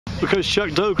Coach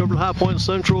Chuck Doak over at High Point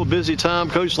Central. Busy time,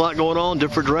 Coach. A lot going on,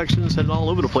 different directions, heading all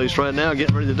over the place right now.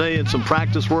 Getting ready today and some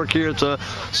practice work here at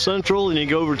Central. And you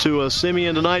go over to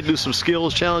Simeon tonight, do some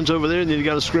skills challenge over there. And then you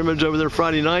got a scrimmage over there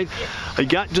Friday night. You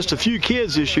got just a few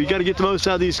kids this year. You got to get the most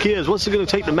out of these kids. What's it going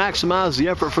to take to maximize the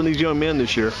effort from these young men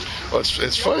this year? Well,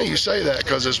 it's funny you say that,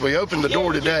 because as we opened the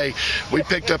door today, we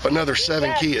picked up another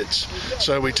 7 kids.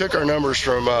 So we took our numbers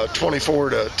from 24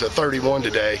 to 31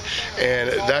 today, and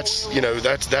that's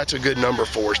a good number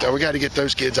for us. Now we got to get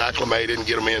those kids acclimated and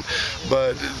get them in,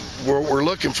 but we're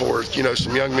looking for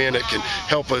some young men that can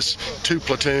help us to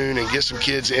platoon and get some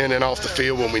kids in and off the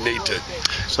field when we need to.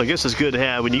 So I guess it's good to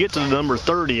have. When you get to the number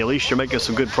 30, at least you're making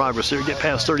some good progress there. You get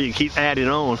past 30 and keep adding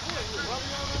on.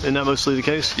 Isn't that mostly the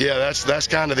case? Yeah, that's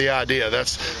kind of the idea.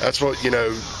 That's what,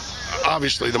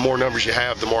 obviously the more numbers you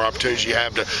have, the more opportunities you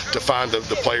have to find the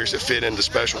players that fit into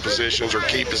special positions or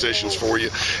key positions for you,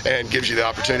 and gives you the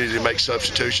opportunity to make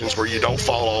substitutions where you don't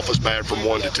fall off as bad from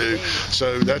 1 to 2.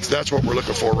 So that's what we're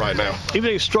looking for right now. Even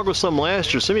though you struggled some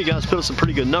last year, some of you guys put up some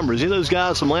pretty good numbers. Those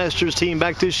guys from last year's team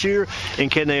back this year,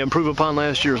 and can they improve upon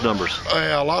last year's numbers?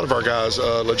 Yeah, a lot of our guys,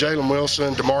 LaJalen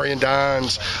Wilson, Demarion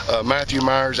Dines, Matthew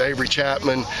Myers, Avery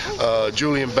Chapman,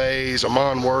 Julian Bays,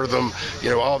 Amon Wortham,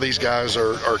 all these guys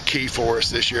are key for us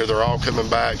this year. They're all coming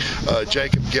back.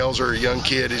 Jacob Gelzer, a young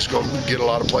kid, he's going to get a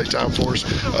lot of play time for us.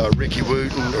 Ricky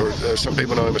Wooten, or some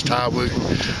people know him as Ty Wooten.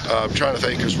 I'm trying to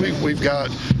think, because we've got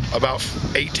about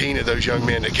 18 of those young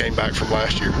men that came back from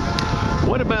last year.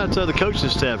 What about the coaching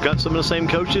staff? Got some of the same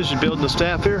coaches? You building the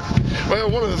staff here? Well,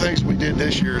 one of the things we did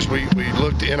this year is we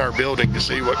looked in our building to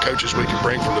see what coaches we could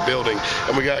bring from the building,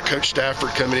 and we got Coach Stafford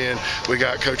coming in. We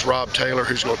got Coach Rob Taylor,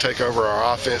 who's going to take over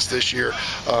our offense this year.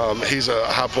 He's a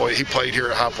High Point. He played here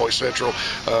at High Point Central.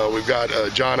 We've got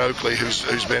John Oakley,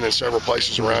 who's been in several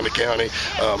places around the county.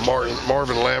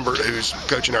 Marvin Lambert, who's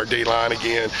coaching our D-line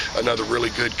again, another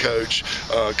really good coach.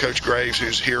 Coach Graves,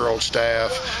 who's here on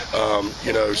staff.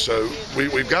 So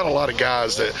we've got a lot of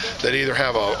guys that either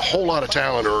have a whole lot of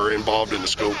talent or are involved in the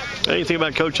school. Anything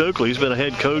about Coach Oakley? He's been a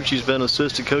head coach. He's been an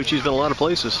assistant coach. He's been a lot of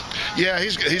places. Yeah,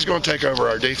 he's going to take over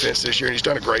our defense this year, and he's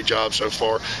done a great job so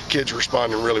far. Kids are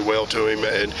responding really well to him,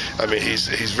 and I mean he's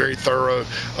very thorough.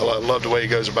 I love the way he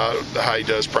goes about how he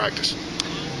does practice.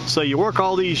 So you work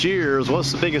all these years.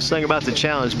 What's the biggest thing about the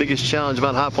challenge, biggest challenge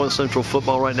about High Point Central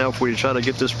football right now for you to try to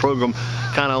get this program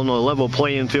kind of on a level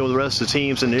playing field with the rest of the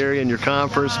teams in the area and your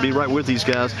conference, be right with these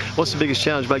guys? What's the biggest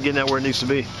challenge about getting that where it needs to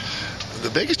be? The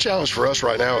biggest challenge for us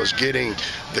right now is getting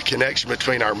the connection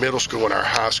between our middle school and our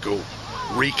high school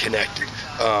reconnected.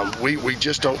 We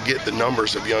just don't get the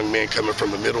numbers of young men coming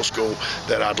from the middle school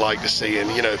that I'd like to see.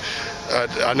 And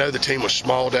I know the team was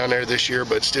small down there this year,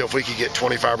 but still, if we could get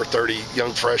 25 or 30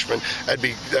 young freshmen, that'd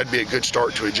be a good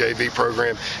start to a JV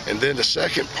program. And then the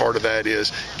second part of that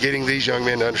is getting these young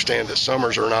men to understand that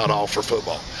summers are not all for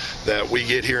football. That we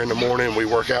get here in the morning, we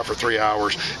work out for 3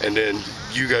 hours, and then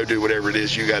you go do whatever it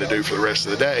is you got to do for the rest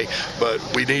of the day. But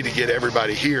we need to get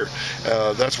everybody here.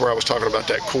 That's where I was talking about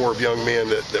that core of young men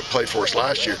that played for us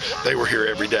last year. They were here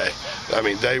every day. I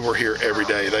mean, they were here every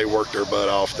day. They worked their butt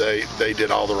off. They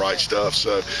did all the right stuff.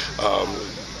 So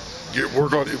we're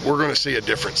going to see a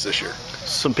difference this year.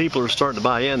 Some people are starting to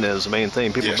buy in. Then is the main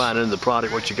thing. People buying into the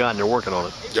product, what you got, and they're working on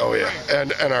it. Oh yeah,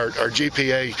 and our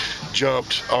GPA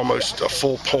jumped almost a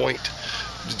full point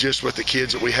just with the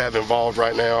kids that we have involved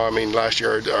right now. I mean, last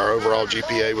year our overall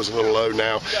GPA was a little low.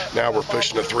 Now we're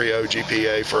pushing a 3.0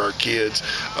 GPA for our kids.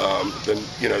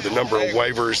 The number of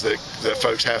waivers that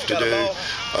folks have to do.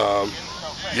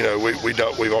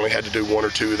 We've only had to do 1 or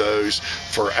 2 of those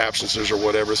for absences or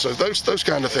whatever. So those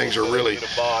kind of things are really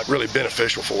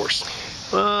beneficial for us.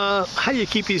 How do you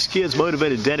keep these kids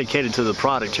motivated, dedicated to the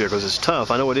product here? Because it's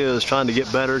tough. I know it is, trying to get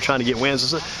better, trying to get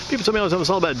wins. People tell me all the time it's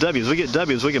all about W's. We get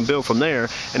W's, we can build from there,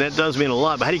 and that does mean a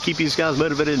lot. But how do you keep these guys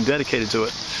motivated and dedicated to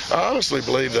it? I honestly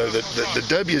believe, though, that the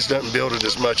W's doesn't build it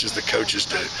as much as the coaches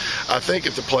do. I think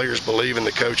if the players believe in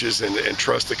the coaches and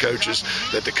trust the coaches,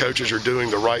 that the coaches are doing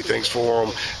the right things for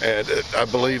them, and I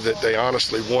believe that they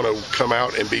honestly want to come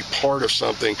out and be part of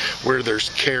something where there's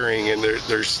caring and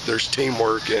there's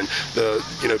teamwork, and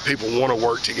people want to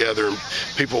work together and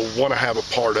people want to have a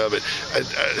part of it.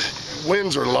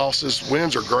 Wins or losses,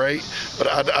 wins are great, but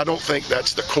I don't think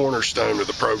that's the cornerstone of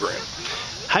the program.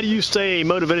 How do you stay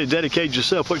motivated, dedicated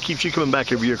yourself? What keeps you coming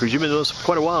back every year? Because you've been doing this for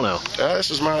quite a while now.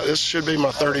 This should be my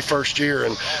 31st year,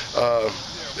 and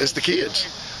it's the kids.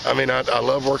 I mean, I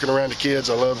love working around the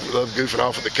kids. I love goofing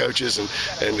off with the coaches and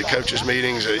the coaches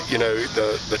meetings.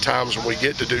 The times when we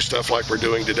get to do stuff like we're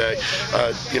doing today.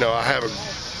 I have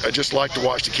just like to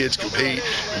watch the kids compete,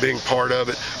 being part of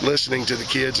it, listening to the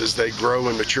kids as they grow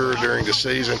and mature during the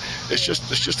season. It's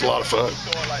just a lot of fun.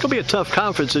 It's gonna be a tough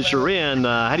conference that you're in.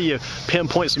 How do you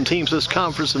pinpoint some teams this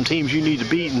conference, some teams you need to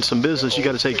beat, and some business you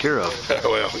got to take care of?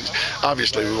 Well,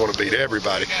 obviously we want to beat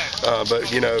everybody, but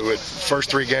with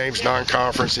first 3 games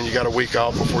non-conference, and you got a week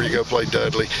off before you go play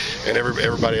Dudley, and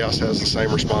everybody else has the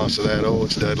same response to that. Oh,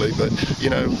 it's Dudley, but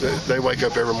they wake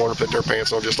up every morning, put their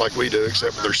pants on just like we do,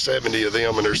 except there's 70 of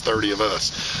them and there's 30 of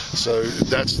us. So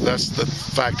that's the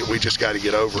fact that we just got to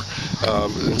get over,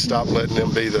 and stop letting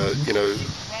them be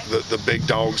the big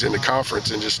dogs in the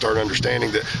conference, and just start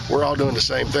understanding that we're all doing the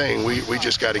same thing. We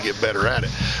just got to get better at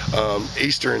it.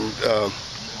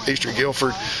 Eastern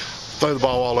Guilford, throw the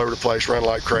ball all over the place, run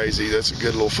like crazy. That's a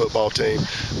good little football team.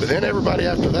 But then everybody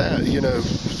after that,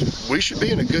 we should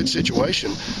be in a good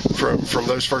situation from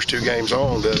those first 2 games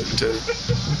on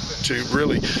to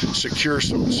really secure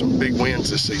some big wins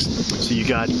this season. So you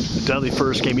got Dudley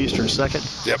first, game Eastern second?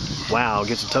 Yep. Wow,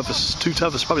 against the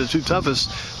toughest, probably the 2 toughest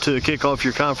to kick off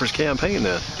your conference campaign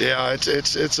then. Yeah, it's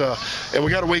and we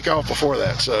got a week off before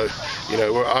that, so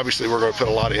obviously we're going to put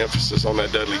a lot of emphasis on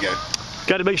that Dudley game.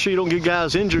 Got to make sure you don't get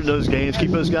guys injured in those games. Keep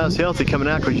those guys healthy coming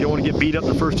out, because you don't want to get beat up in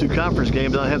the first 2 conference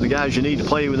games. Not have the guys you need to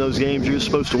play in those games you're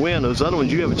supposed to win. Those other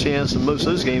ones, you have a chance in most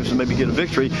of those games to maybe get a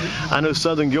victory. I know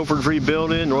Southern Guilford's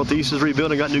rebuilding, Northeast is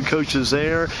rebuilding, got new coaches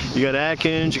there. You got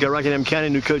Atkins, you got Rockingham County,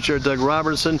 new coach there, Doug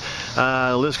Robertson.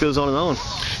 The list goes on and on.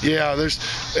 Yeah,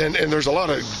 there's a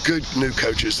lot of good new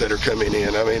coaches that are coming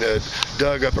in. I mean,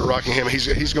 Doug up at Rockingham, he's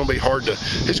going to be hard to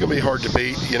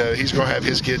beat. He's going to have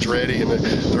his kids ready, and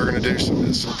they're going to do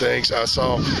some things. I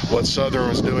saw what Southern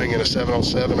was doing in a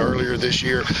 7-on-7 earlier this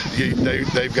year.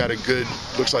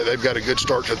 Looks like they've got a good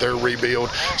start to their rebuild.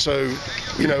 So,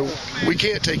 we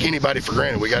can't take anybody for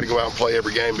granted. We got to go out and play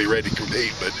every game, be ready to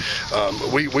compete. But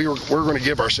we're going to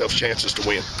give ourselves chances to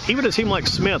win. Even a team like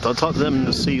Smith, I talked to them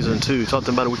this season too. Talked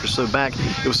to them about a week or so back.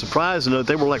 It was surprising that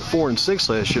they were like 4-6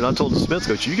 last year. And I told the Smith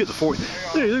coach, you get to 4,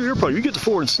 you get to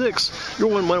 4-6, you're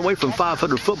 1 away from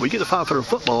 500 football. You get to 500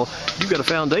 football, you've got a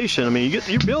foundation. I mean,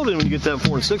 you're building when you get that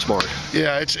 4-6 mark.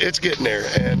 Yeah, it's getting there.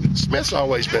 And Smith's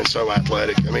always been so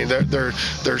athletic. I mean, they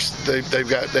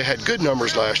had good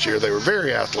numbers last year. They were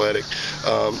very athletic.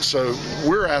 So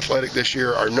we're athletic this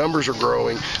year. Our numbers are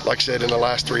growing. Like I said, in the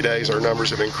last 3 days, our numbers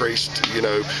have increased,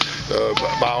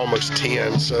 by almost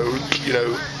 10. So,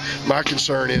 my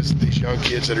concern is these young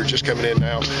kids that are just coming in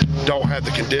now don't have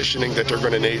the conditioning that they're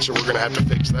going to need. So we're going to have to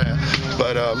fix that.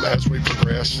 But as we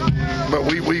progress, but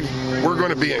we're going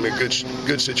to be in a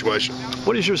good situation.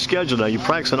 What is your schedule now? You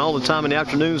practicing all the time in the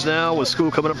afternoons now with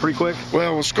school coming up pretty quick?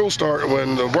 Well,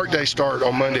 when the work days start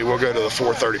on Monday, we'll go to the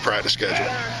 4:30 practice schedule.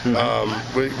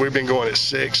 Mm-hmm. We've been going at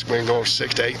 6. We've been going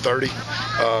 6 to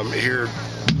 8:30 here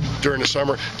during the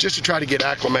summer, just to try to get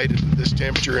acclimated to this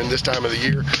temperature and this time of the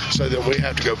year, so that we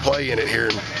have to go play in it here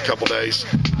in a couple days.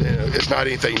 It's not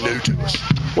anything new to us.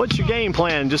 What's your game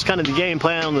plan? Just kind of the game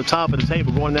plan on the top of the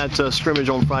table going that scrimmage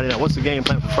on Friday night. What's the game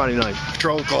plan for Friday night?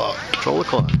 Control the clock. Control the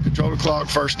clock. Control the clock,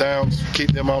 first downs,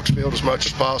 keep them off the field as much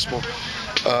as possible.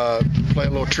 Play a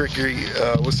little trickery.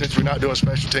 Since we're not doing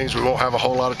special teams, we won't have a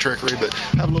whole lot of trickery, but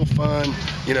have a little fun,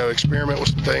 experiment with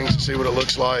some things and see what it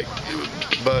looks like.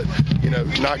 But,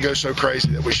 not go so crazy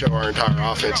that we show our entire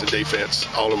offense and defense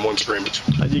all in one scrimmage.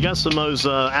 You got some of those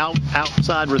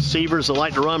outside receivers that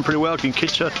like to run pretty well. Can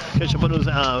catch up on those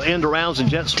end arounds and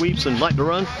jet sweeps and like to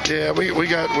run? Yeah, we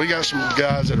got some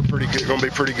guys that are pretty good, going to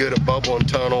be pretty good at bubble and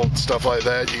tunnel and stuff like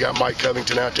that. You got Mike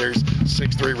Covington out there, he's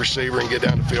 6'3" receiver and get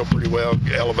down the field pretty well,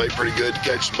 elevate pretty good to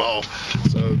catch the ball.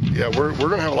 So, yeah, we're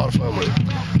going to have a lot of fun with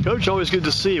it. Coach, always good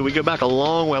to see you. We go back a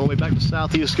long way, all the way back to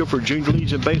Southeast School for Junior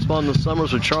Legion baseball in the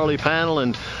summers with Charlie Panel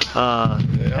and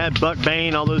had Buck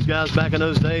Bain, all those guys back in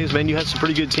those days. Man, you had some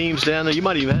pretty good teams down there. You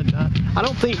might even had, I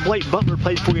don't think Blake Butler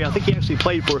played for you. I think he actually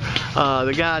played for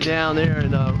the guy down there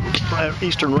in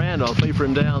Eastern Randolph, played for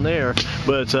him down there.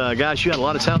 But, guys, you had a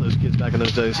lot of talent, those kids back in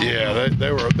those days. Yeah,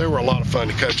 they were a lot of fun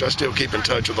to coach. I still keep in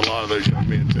touch with a lot of those young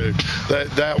men, too.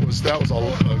 That was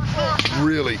a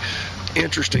really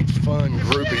interesting, fun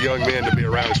group of young men to be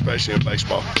around, especially in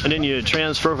baseball. And then you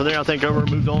transfer from there, I think, over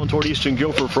moved on toward Eastern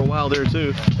Guilford for a while there,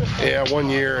 too. Yeah, 1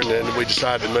 year, and then we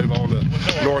decided to move on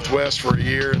to Northwest for a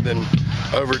year, and then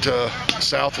over to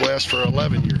Southwest for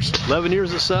 11 years. 11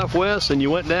 years at Southwest, and you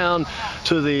went down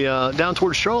to the down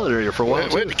towards Charlotte area for a while.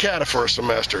 Went to Cata for a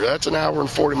semester. That's an hour and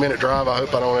 40-minute drive. I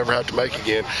hope I don't ever have to make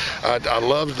again. I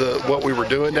loved what we were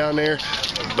doing down there,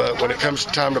 but when it comes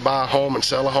to time to buy a home and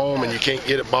sell a home, and you can't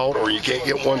get it bought or you can't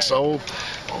get one sold,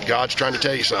 God's trying to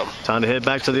tell you something. Time to head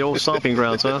back to the old stomping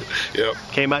grounds, huh? Yep.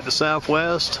 Came back to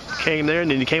Southwest, came there,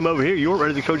 and then you came over here. You weren't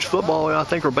ready to coach football, I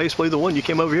think, or baseball, either one. You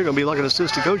came over here going to be like an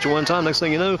assistant coach at one time. Next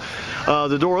thing you know,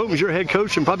 the door opens, you're a head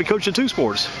coach and probably coaching 2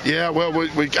 sports. Yeah, well,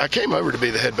 I came over to be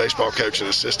the head baseball coach and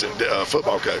assistant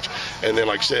football coach. And then,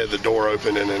 like I said, the door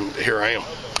opened, and then here I am.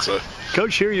 So.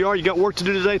 Coach, here you are. You got work to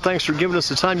do today. Thanks for giving us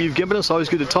the time you've given us. Always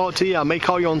good to talk to you. I may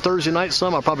call you on Thursday night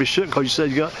some. I probably shouldn't because you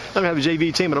said you don't have a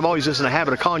JV team, but I'm always just in the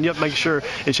habit of calling you up, making sure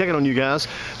and checking on you guys.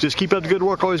 Just keep up the good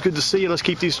work. Always good to see you. Let's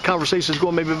keep these conversations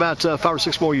going maybe about 5 or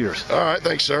 6 more years. All right.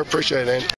 Thanks, sir. Appreciate it, Andy.